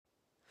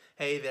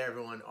Hey there,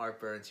 everyone.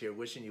 Art Burns here,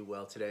 wishing you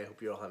well today. I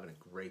hope you're all having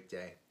a great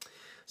day.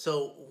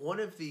 So,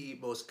 one of the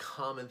most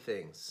common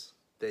things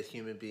that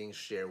human beings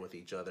share with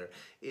each other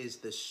is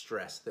the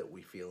stress that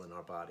we feel in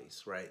our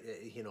bodies, right?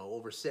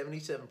 Over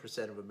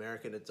 77% of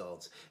American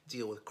adults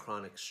deal with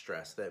chronic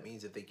stress. That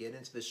means that they get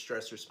into the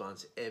stress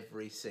response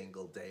every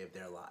single day of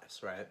their lives,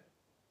 right?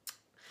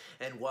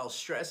 And while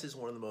stress is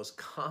one of the most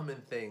common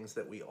things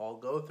that we all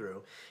go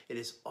through, it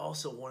is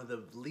also one of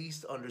the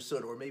least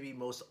understood or maybe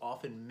most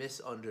often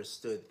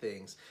misunderstood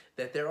things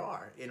that there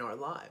are in our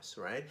lives,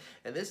 right?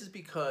 And this is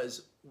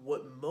because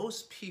what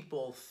most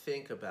people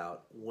think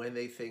about when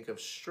they think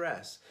of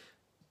stress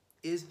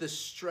is the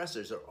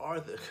stressors, or are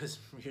the, because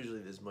usually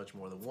there's much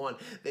more than one,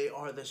 they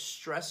are the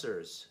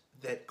stressors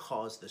that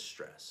cause the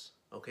stress.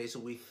 Okay, so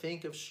we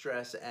think of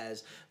stress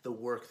as the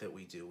work that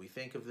we do. We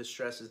think of the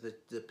stress as the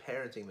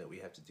parenting that we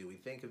have to do. We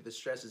think of the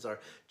stress as our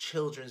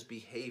children's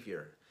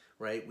behavior,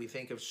 right? We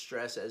think of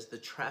stress as the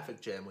traffic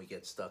jam we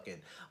get stuck in.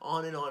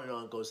 On and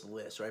on goes the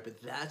list, right?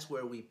 But that's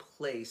where we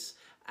place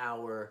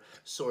our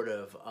sort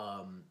of,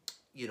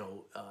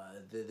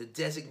 the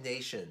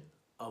designation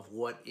of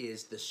what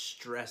is the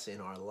stress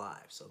in our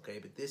lives, okay?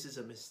 But this is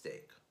a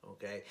mistake,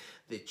 okay?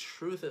 The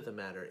truth of the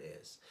matter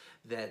is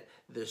that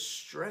the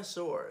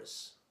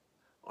stressors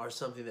are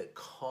something that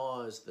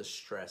cause the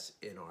stress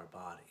in our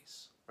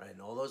bodies, right? And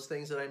all those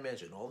things that I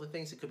mentioned, all the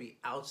things that could be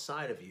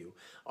outside of you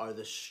are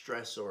the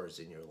stressors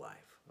in your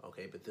life,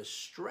 okay? But the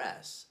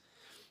stress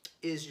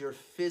is your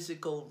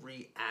physical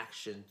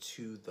reaction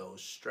to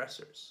those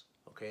stressors.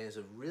 Okay, and it's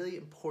a really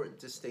important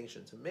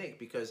distinction to make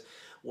because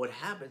what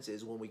happens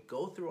is when we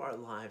go through our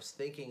lives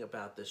thinking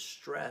about the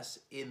stress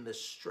in the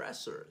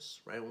stressors,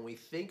 right? When we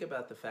think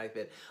about the fact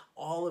that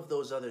all of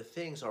those other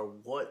things are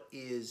what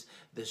is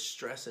the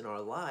stress in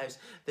our lives,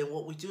 then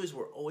what we do is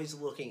we're always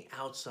looking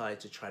outside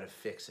to try to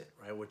fix it,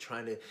 right? We're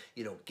trying to,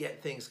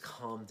 get things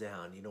calmed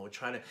down. We're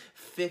trying to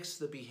fix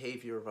the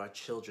behavior of our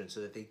children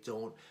so that they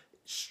don't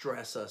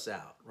stress us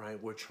out, right?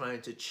 We're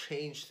trying to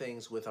change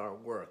things with our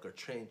work or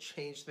change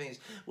things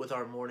with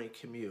our morning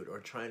commute or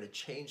trying to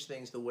change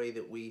things the way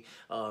that we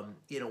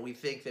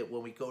think that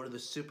when we go to the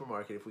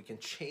supermarket, if we can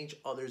change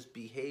others'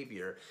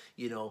 behavior,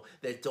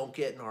 that don't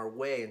get in our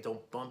way and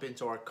don't bump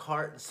into our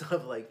cart and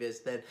stuff like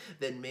this,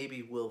 then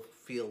maybe we'll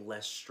feel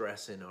less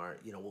stress in our,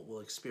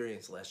 we'll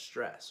experience less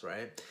stress,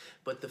 right?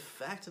 But the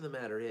fact of the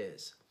matter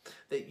is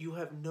that you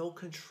have no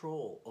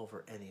control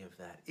over any of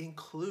that,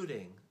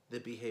 including the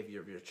behavior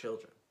of your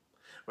children,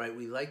 right?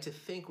 We like to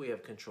think we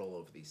have control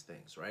over these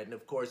things, right? And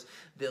of course,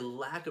 the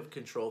lack of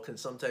control can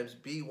sometimes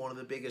be one of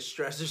the biggest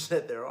stressors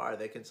that there are.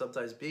 That can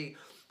sometimes be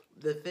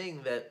the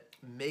thing that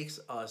makes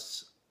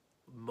us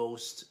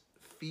most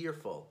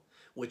fearful,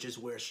 which is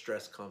where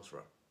stress comes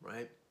from,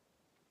 right?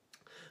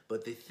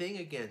 But the thing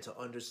again to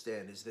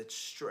understand is that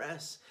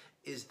stress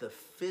is the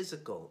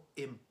physical,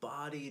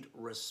 embodied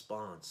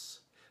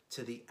response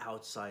to the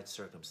outside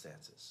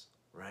circumstances,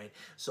 right?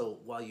 So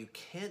while you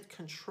can't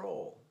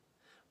control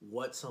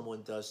what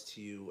someone does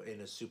to you in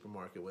a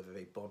supermarket, whether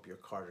they bump your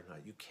cart or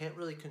not. You can't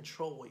really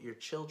control what your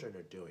children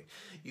are doing.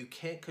 You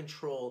can't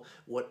control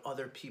what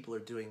other people are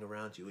doing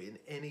around you in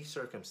any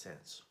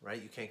circumstance,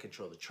 right? You can't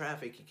control the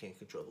traffic, you can't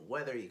control the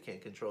weather, you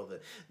can't control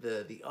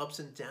the ups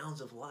and downs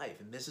of life.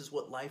 And this is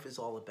what life is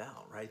all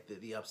about, right?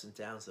 The ups and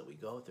downs that we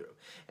go through.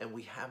 And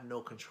we have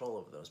no control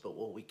over those. But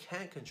what we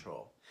can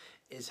control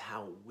is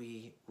how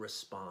we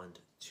respond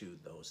to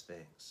those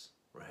things,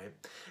 right?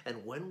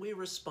 And when we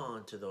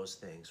respond to those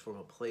things from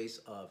a place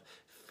of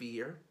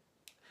fear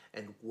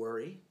and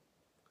worry,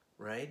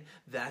 right,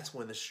 that's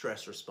when the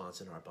stress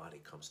response in our body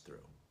comes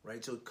through,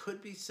 right? So it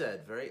could be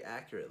said very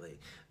accurately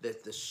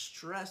that the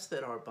stress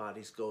that our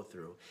bodies go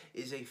through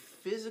is a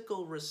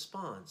physical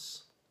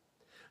response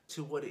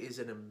to what is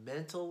a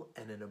mental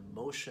and an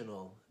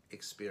emotional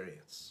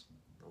experience.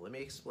 Now, let me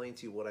explain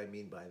to you what I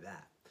mean by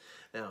that.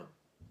 Now,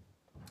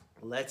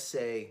 let's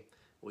say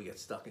we get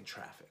stuck in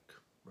traffic,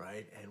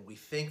 right? And we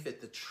think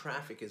that the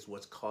traffic is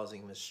what's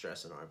causing the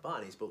stress in our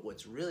bodies, but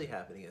what's really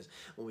happening is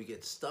when we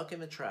get stuck in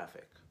the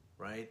traffic,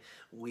 right?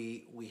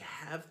 We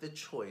have the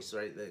choice,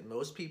 right? That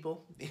most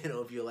people,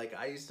 if you're like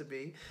I used to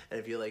be, and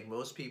if you're like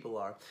most people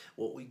are,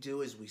 what we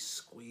do is we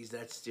squeeze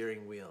that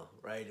steering wheel,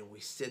 right? And we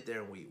sit there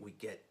and we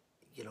get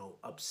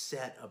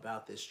upset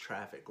about this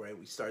traffic, right?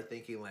 We start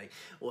thinking like,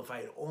 well, if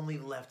I had only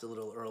left a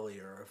little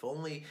earlier, or if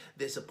only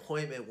this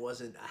appointment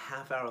wasn't a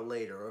half hour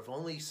later, or if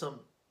only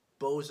some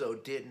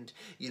bozo didn't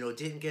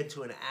get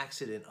into an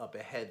accident up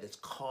ahead that's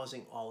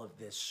causing all of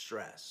this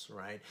stress,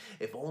 right?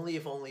 If only,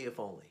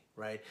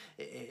 right?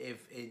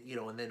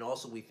 And then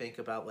also we think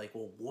about like,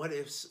 well, what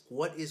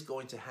is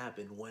going to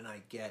happen when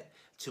I get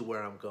to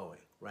where I'm going,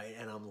 right?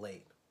 And I'm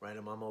late, right?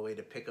 I'm on my way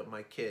to pick up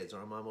my kids,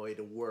 or I'm on my way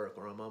to work,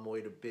 or I'm on my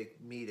way to a big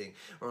meeting,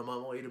 or I'm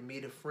on my way to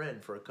meet a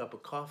friend for a cup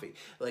of coffee.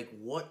 Like,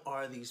 what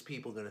are these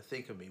people going to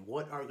think of me?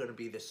 What are going to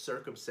be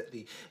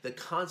the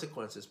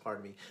consequences,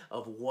 pardon me,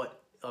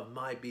 of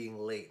my being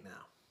late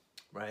now,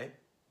 right?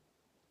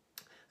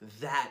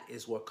 That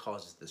is what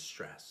causes the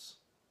stress,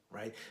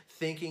 right?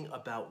 Thinking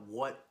about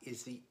what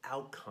is the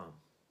outcome.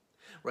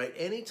 right?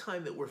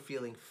 Anytime that we're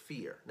feeling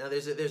fear. Now,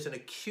 there's an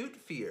acute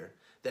fear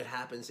that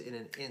happens in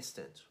an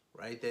instant,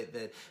 right?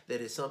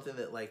 That is something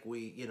that, like,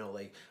 we,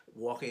 like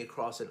walking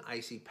across an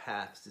icy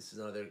path. This is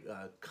another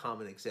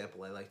common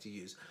example I like to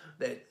use.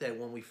 That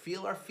when we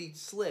feel our feet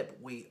slip,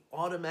 we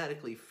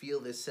automatically feel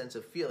this sense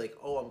of fear, like,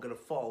 oh, I'm gonna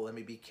fall. Let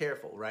me be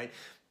careful, right?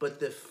 But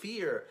the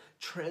fear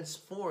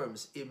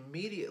transforms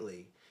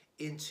immediately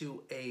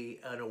into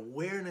an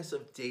awareness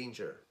of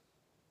danger.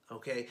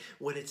 Okay,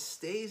 when it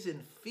stays in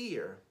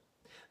fear,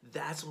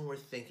 that's when we're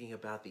thinking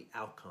about the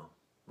outcome,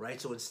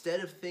 right? So instead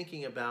of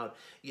thinking about,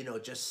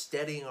 just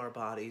steadying our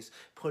bodies,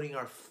 putting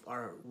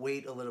our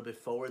weight a little bit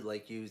forward,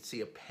 like you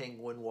see a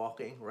penguin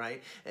walking,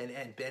 right?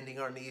 And bending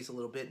our knees a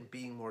little bit and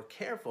being more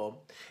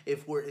careful,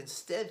 if we're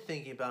instead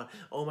thinking about,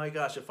 oh my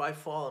gosh, if I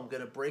fall, I'm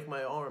going to break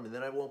my arm and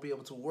then I won't be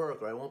able to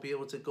work, or I won't be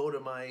able to go to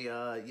my,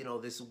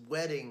 this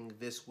wedding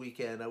this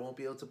weekend, I won't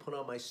be able to put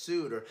on my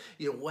suit, or,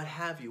 what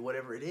have you,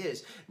 whatever it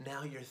is,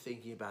 now you're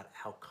thinking about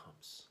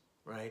outcomes.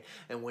 Right?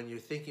 And when you're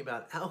thinking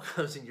about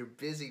outcomes and you're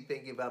busy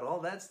thinking about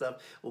all that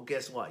stuff, well,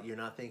 guess what? You're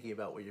not thinking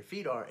about where your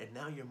feet are, and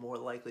now you're more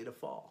likely to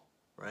fall,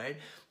 right?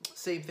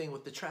 Same thing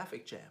with the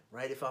traffic jam,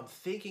 right? If I'm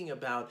thinking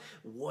about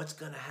what's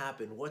going to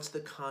happen, what's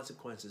the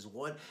consequences,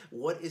 what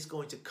is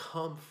going to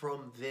come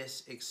from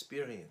this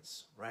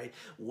experience, right?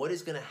 What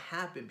is going to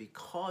happen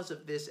because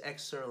of this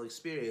external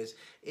experience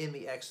in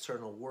the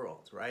external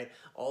world, right?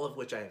 All of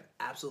which I have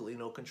absolutely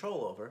no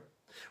control over,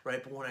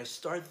 right? But when I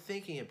start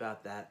thinking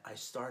about that, I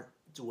start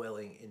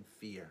dwelling in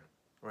fear,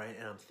 right?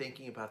 And I'm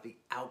thinking about the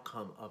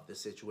outcome of the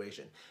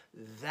situation.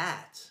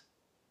 That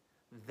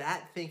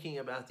thinking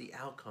about the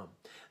outcome,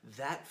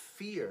 that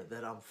fear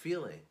that I'm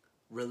feeling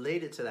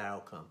related to that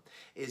outcome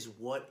is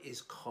what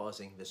is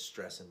causing the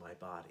stress in my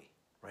body,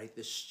 right?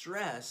 The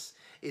stress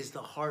is the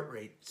heart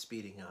rate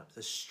speeding up.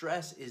 The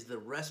stress is the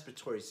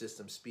respiratory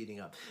system speeding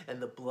up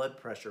and the blood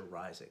pressure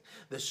rising.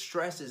 The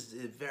stress is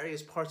the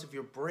various parts of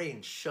your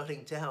brain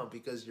shutting down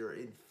because you're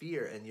in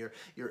fear and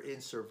you're in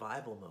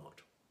survival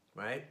mode,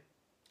 right?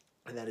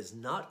 And that is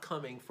not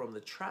coming from the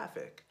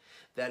traffic.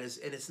 And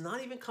it's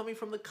not even coming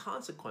from the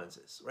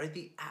consequences, right?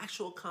 The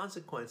actual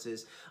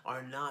consequences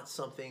are not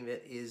something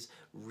that is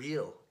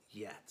real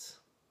yet,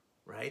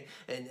 right?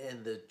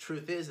 And the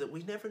truth is that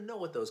we never know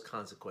what those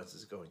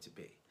consequences are going to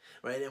be,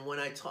 right? And when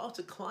I talk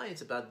to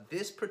clients about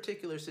this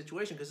particular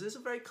situation, because this is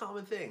a very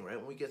common thing, right?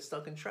 When we get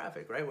stuck in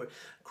traffic, right? We're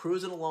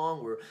cruising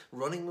along, we're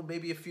running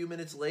maybe a few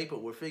minutes late,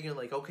 but we're figuring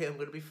like, okay, I'm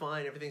going to be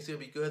fine, everything's going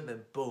to be good, and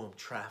then boom,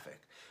 traffic,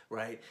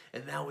 right?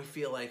 And now we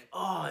feel like,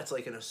 oh, it's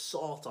like an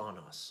assault on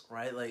us,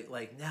 right?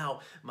 Like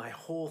now my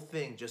whole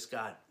thing just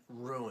got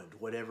ruined,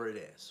 whatever it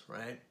is,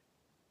 right?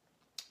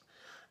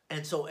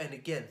 And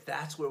again,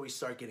 that's where we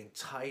start getting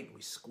tight.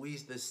 We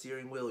squeeze the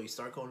steering wheel. We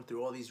start going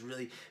through all these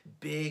really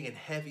big and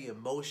heavy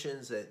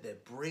emotions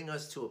that bring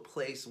us to a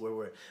place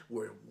where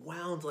we're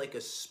wound like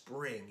a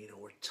spring.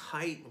 We're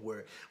tight, and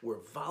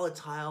we're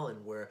volatile,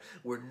 and we're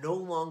no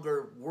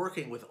longer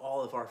working with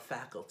all of our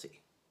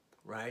faculty,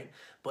 right?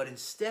 But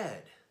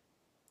instead,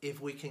 if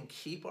we can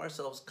keep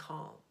ourselves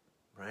calm,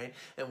 right,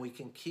 and we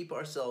can keep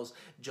ourselves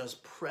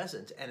just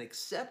present and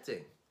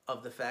accepting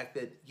of the fact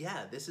that,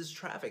 yeah, this is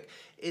traffic.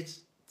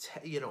 It's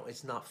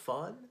not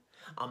fun.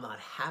 I'm not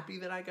happy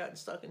that I got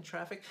stuck in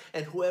traffic.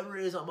 And whoever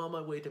it is I'm on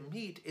my way to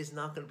meet is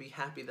not going to be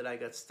happy that I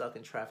got stuck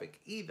in traffic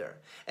either.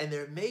 And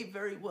there may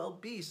very well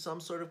be some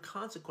sort of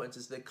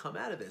consequences that come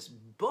out of this.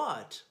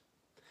 But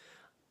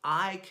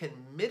I can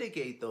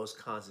mitigate those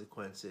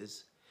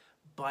consequences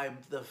by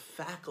the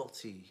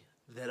faculty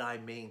that I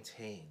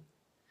maintain.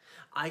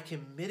 I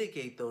can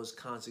mitigate those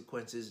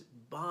consequences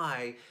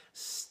by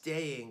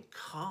staying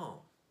calm.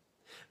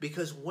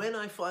 Because when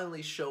I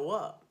finally show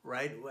up,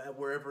 right,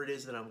 wherever it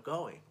is that I'm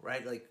going,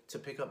 right, like to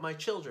pick up my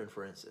children,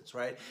 for instance,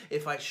 right,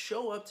 if I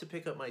show up to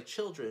pick up my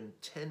children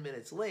 10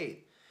 minutes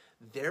late,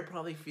 they're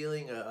probably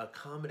feeling a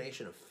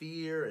combination of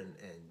fear and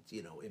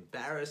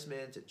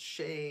embarrassment and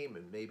shame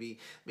and maybe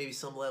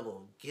some level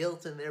of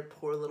guilt in their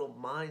poor little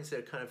minds.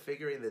 They're kind of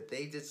figuring that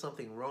they did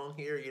something wrong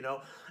here,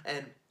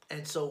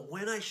 and so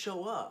when I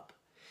show up,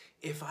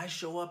 if I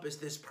show up as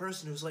this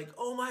person who's like,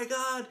 oh my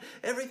God,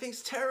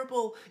 everything's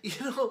terrible,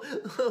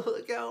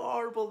 look how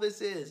horrible this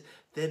is,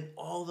 then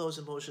all those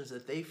emotions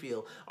that they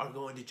feel are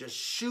going to just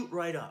shoot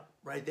right up,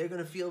 right? They're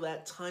going to feel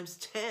that times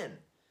 10.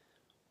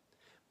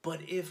 But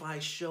if I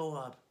show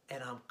up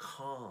and I'm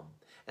calm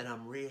and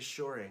I'm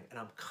reassuring and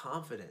I'm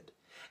confident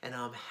and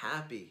I'm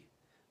happy,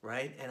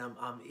 right? And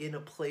I'm in a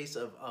place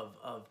of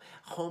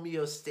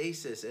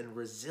homeostasis and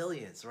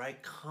resilience,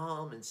 right?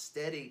 Calm and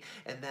steady,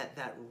 and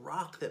that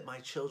rock that my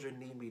children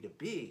need me to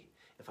be.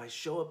 If I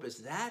show up as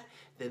that,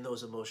 then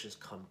those emotions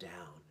come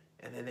down.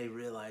 And then they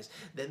realize,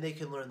 then they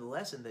can learn the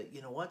lesson that,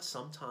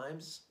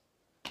 sometimes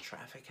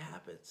traffic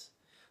happens.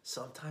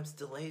 Sometimes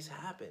delays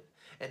happen.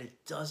 And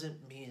it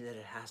doesn't mean that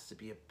it has to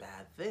be a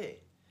bad thing,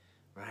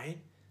 right?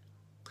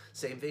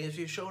 Same thing if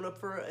you're showing up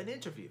for an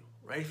interview,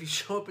 right? If you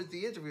show up at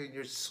the interview and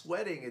you're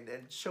sweating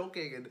and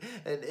choking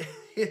and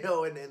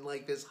and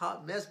like this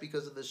hot mess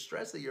because of the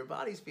stress that your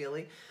body's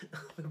feeling,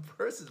 the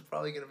person's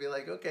probably going to be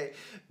like, okay,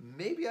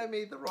 maybe I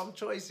made the wrong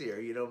choice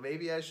here.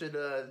 Maybe I should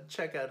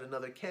check out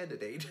another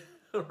candidate.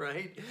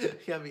 Right?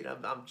 I mean,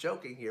 I'm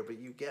joking here, but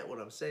you get what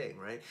I'm saying,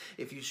 right?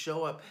 If you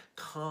show up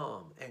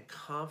calm and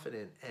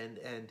confident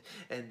and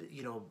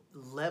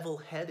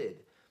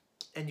level-headed,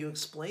 and you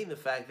explain the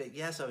fact that,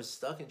 yes, I was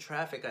stuck in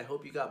traffic. I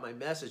hope you got my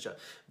message.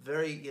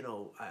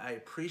 I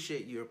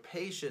appreciate your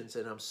patience,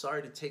 and I'm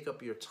sorry to take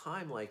up your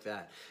time like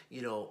that.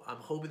 I'm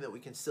hoping that we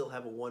can still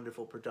have a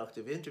wonderful,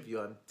 productive interview.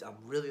 I'm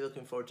really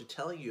looking forward to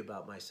telling you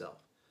about myself,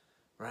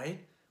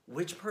 right?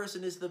 Which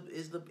person is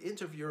the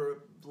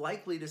interviewer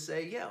likely to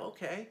say, yeah,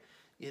 okay,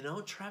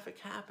 traffic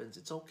happens,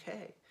 it's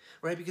okay,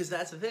 right? Because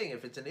that's the thing.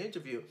 If it's an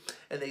interview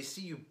and they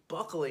see you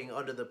buckling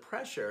under the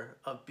pressure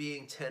of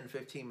being 10,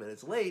 15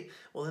 minutes late,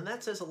 well, then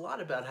that says a lot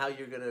about how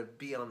you're going to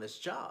be on this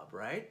job,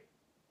 right?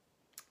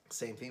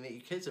 Same thing that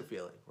your kids are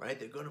feeling, right?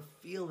 They're going to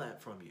feel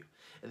that from you,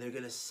 and they're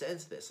going to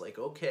sense this, like,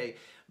 okay,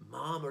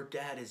 mom or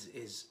dad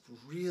is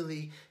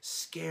really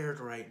scared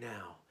right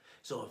now.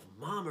 So if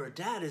mom or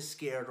dad is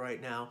scared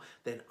right now,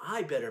 then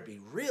I better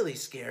be really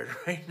scared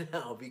right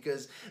now,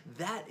 because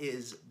that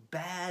is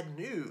bad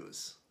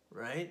news,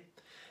 right?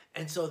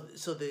 And so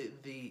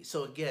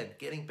again,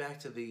 getting back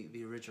to the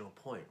original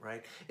point,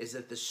 right, is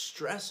that the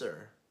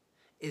stressor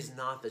is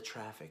not the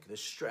traffic. The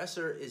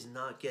stressor is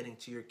not getting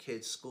to your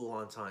kid's school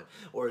on time,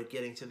 or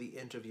getting to the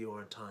interview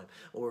on time,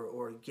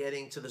 or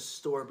getting to the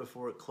store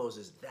before it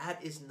closes. That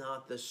is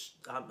not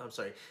I'm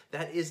sorry,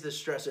 that is the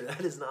stressor.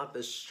 That is not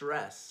the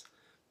stress,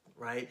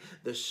 right?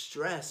 The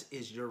stress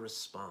is your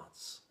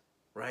response,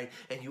 right?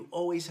 And you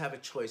always have a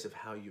choice of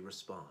how you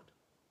respond.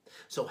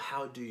 So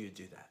how do you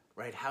do that,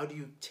 right? How do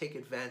you take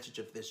advantage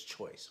of this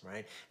choice,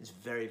 right? It's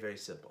very, very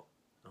simple,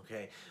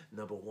 okay?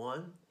 Number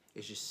one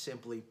is you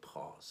simply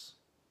pause,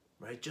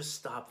 right? Just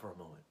stop for a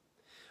moment.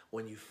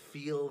 When you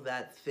feel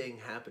that thing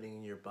happening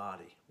in your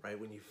body, right?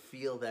 When you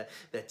feel that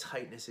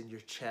tightness in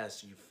your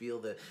chest, you feel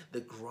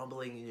the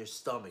grumbling in your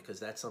stomach, because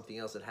that's something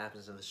else that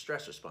happens in the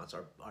stress response.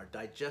 Our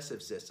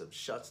digestive system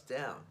shuts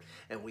down,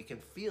 and we can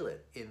feel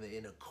it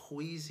in a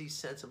queasy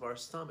sense of our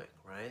stomach,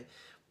 right?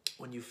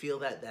 When you feel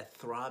that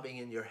throbbing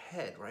in your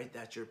head, right?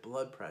 That's your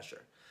blood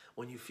pressure.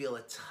 When you feel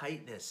a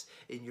tightness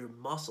in your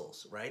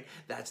muscles, right?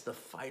 That's the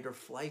fight or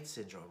flight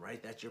syndrome,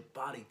 right? That's your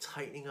body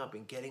tightening up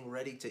and getting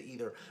ready to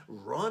either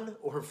run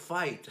or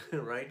fight,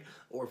 right?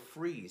 Or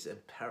freeze and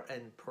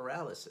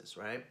paralysis,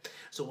 right?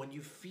 So when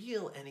you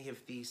feel any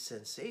of these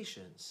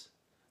sensations,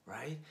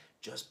 right?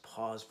 Just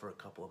pause for a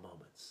couple of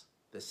moments.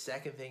 The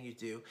second thing you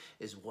do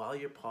is, while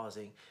you're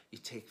pausing, you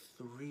take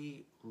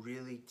 3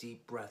 really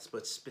deep breaths,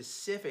 but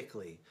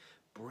specifically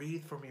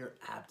breathe from your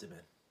abdomen.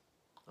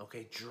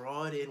 Okay,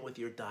 draw it in with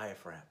your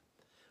diaphragm,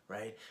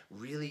 right?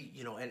 Really,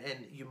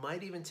 and you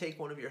might even take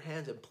one of your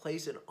hands and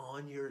place it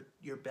on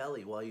your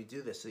belly while you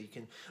do this, so you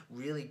can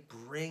really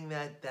bring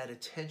that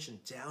attention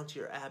down to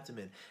your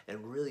abdomen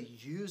and really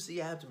use the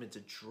abdomen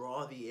to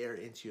draw the air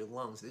into your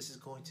lungs. This is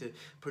going to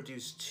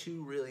produce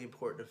 2 really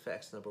important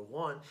effects. Number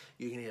one,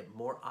 you're going to get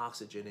more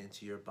oxygen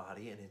into your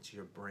body and into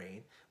your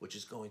brain, which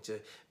is going to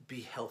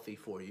be healthy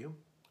for you.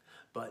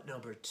 But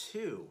number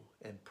 2,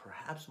 and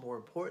perhaps more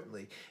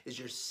importantly, is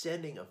you're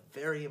sending a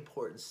very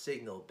important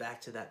signal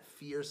back to that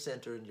fear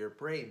center in your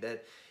brain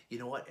that, you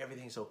know what,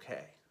 everything's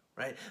okay,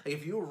 right? Like,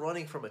 if you were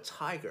running from a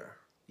tiger,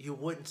 you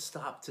wouldn't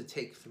stop to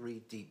take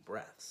 3 deep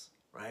breaths,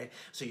 right?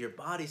 So your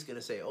body's going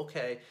to say,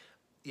 okay,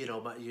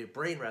 your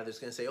brain rather is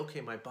going to say,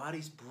 okay, my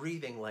body's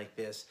breathing like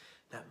this.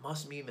 That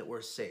must mean that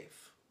we're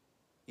safe.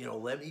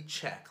 Let me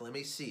check. Let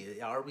me see.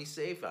 Are we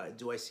safe?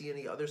 Do I see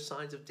any other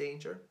signs of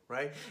danger,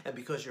 right? And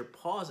because you're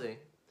pausing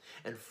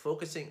and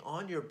focusing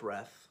on your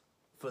breath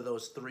for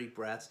those 3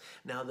 breaths,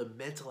 now the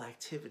mental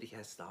activity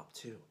has stopped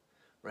too,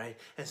 right?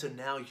 And so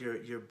now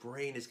your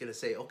brain is going to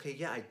say, okay,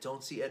 yeah, I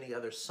don't see any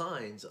other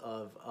signs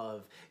of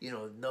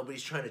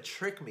nobody's trying to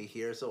trick me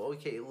here. So,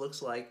 okay, it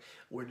looks like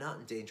we're not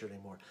in danger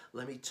anymore.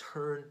 Let me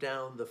turn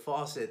down the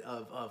faucet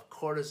of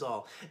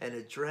cortisol and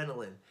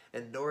adrenaline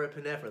and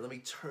norepinephrine. Let me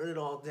turn it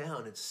all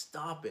down and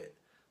stop it,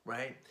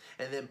 right?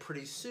 And then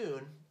pretty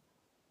soon,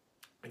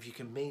 if you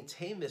can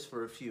maintain this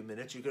for a few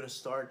minutes, you're going to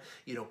start,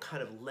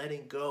 kind of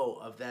letting go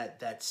of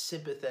that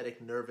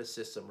sympathetic nervous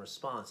system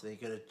response. And then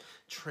you're going to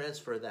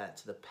transfer that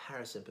to the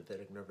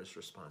parasympathetic nervous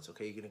response.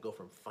 Okay, you're going to go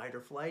from fight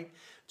or flight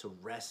to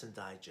rest and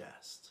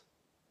digest,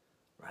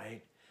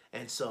 right?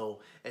 And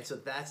so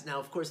that's, now,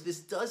 of course, this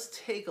does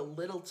take a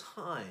little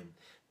time,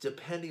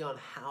 depending on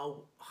how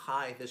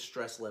high the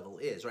stress level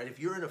is, right? If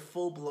you're in a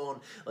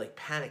full-blown like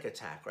panic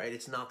attack, right,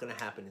 it's not going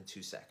to happen in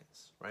 2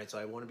 seconds, right? So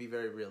I want to be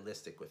very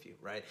realistic with you,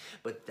 right?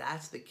 But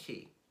that's the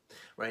key,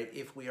 right?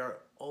 If we are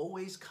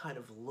always kind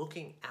of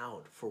looking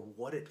out for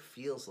what it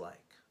feels like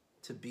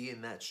to be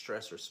in that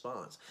stress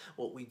response,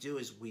 what we do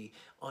is we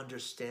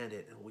understand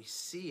it and we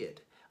see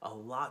it a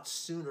lot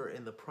sooner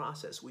in the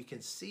process. We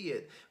can see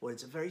it when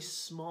it's a very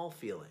small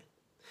feeling.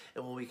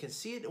 And when we can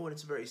see it, and when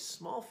it's a very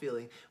small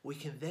feeling, we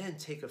can then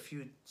take a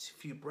few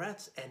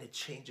breaths, and it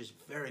changes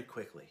very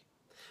quickly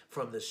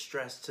from the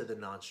stress to the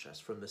non-stress,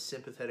 from the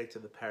sympathetic to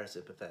the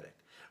parasympathetic,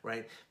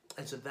 right?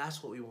 And so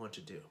that's what we want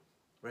to do,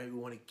 right? We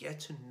want to get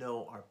to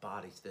know our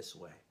bodies this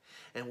way.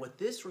 And what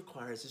this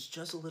requires is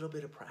just a little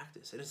bit of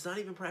practice. And it's not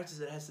even practice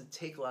that has to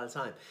take a lot of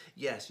time.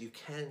 Yes, you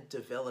can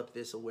develop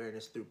this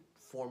awareness through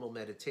formal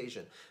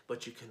meditation,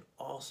 but you can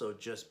also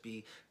just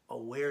be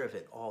aware of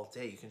it all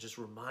day. You can just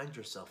remind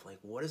yourself, like,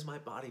 what is my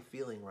body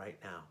feeling right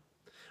now?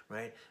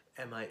 Right?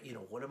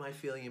 What am I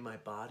feeling in my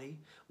body?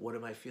 What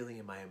am I feeling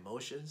in my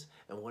emotions?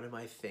 And what am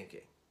I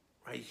thinking?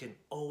 Right? You can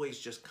always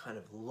just kind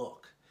of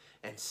look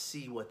and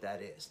see what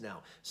that is.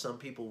 Now, some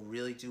people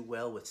really do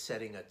well with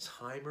setting a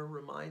timer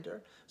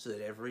reminder so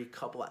that every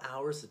couple of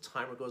hours the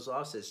timer goes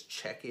off, says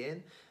check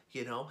in,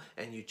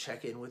 and you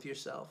check in with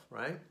yourself,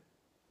 right?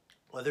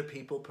 Other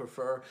people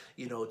prefer,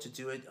 to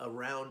do it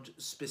around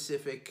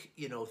specific,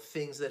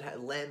 things that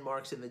have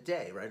landmarks in the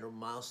day, right? Or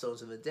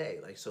milestones in the day.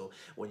 Like, so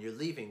when you're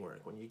leaving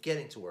work, when you're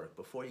getting to work,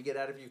 before you get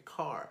out of your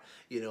car,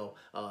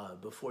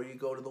 before you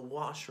go to the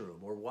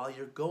washroom, or while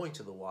you're going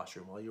to the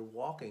washroom, while you're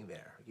walking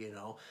there,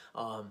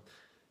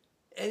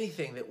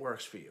 anything that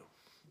works for you.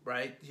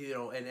 Right?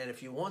 And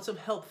if you want some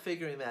help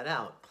figuring that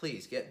out,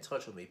 please get in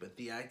touch with me. But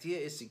the idea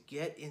is to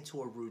get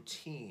into a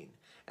routine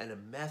and a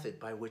method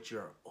by which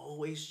you're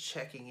always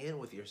checking in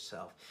with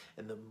yourself.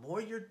 And the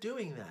more you're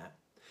doing that,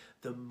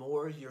 the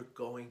more you're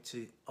going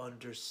to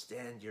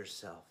understand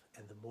yourself.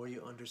 And the more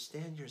you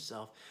understand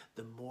yourself,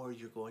 the more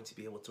you're going to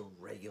be able to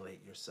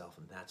regulate yourself.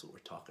 And that's what we're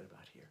talking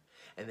about here.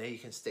 And then you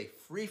can stay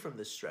free from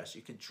the stress.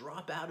 You can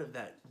drop out of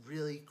that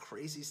really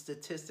crazy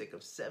statistic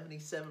of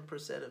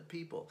 77% of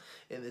people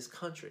in this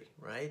country,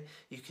 right?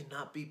 You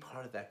cannot be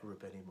part of that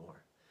group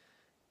anymore.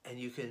 And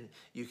you can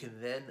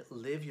then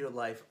live your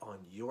life on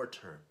your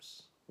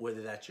terms,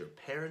 whether that's your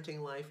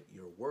parenting life,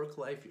 your work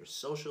life, your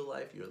social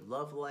life, your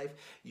love life,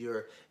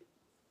 your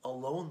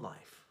alone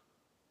life,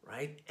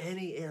 right?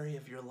 Any area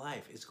of your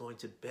life is going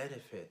to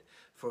benefit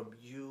from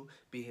you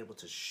being able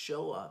to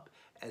show up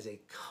as a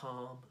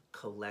calm,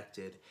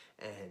 collected,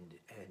 and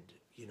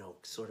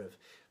sort of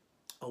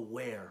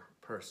aware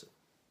person.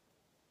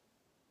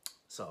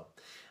 So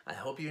I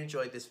hope you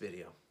enjoyed this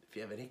video. If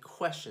you have any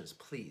questions,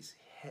 please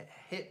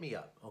hit me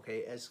up,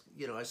 okay? As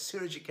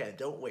soon as you can.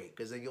 Don't wait,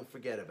 because then you'll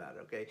forget about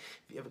it, okay?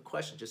 If you have a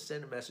question, just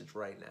send a message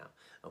right now,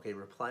 okay?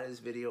 Reply to this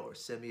video or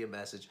send me a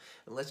message,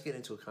 and let's get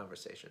into a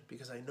conversation,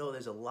 because I know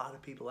there's a lot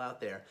of people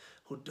out there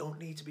who don't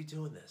need to be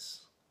doing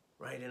this,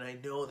 right? And I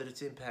know that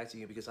it's impacting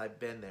you because I've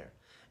been there,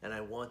 and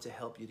I want to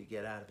help you to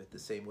get out of it the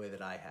same way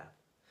that I have.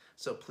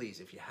 So please,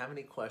 if you have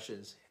any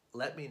questions,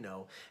 let me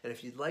know. And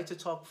if you'd like to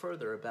talk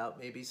further about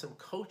maybe some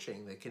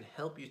coaching that can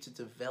help you to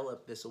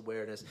develop this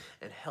awareness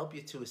and help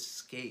you to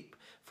escape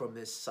from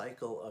this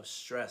cycle of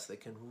stress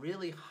that can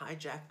really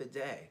hijack the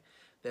day,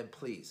 then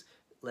please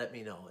let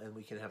me know and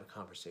we can have a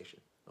conversation.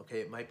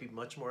 Okay, it might be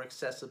much more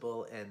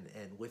accessible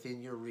and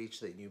within your reach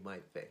than you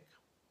might think.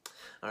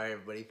 All right,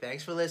 everybody,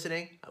 thanks for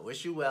listening. I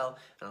wish you well,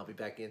 and I'll be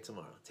back in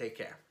tomorrow. Take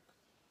care.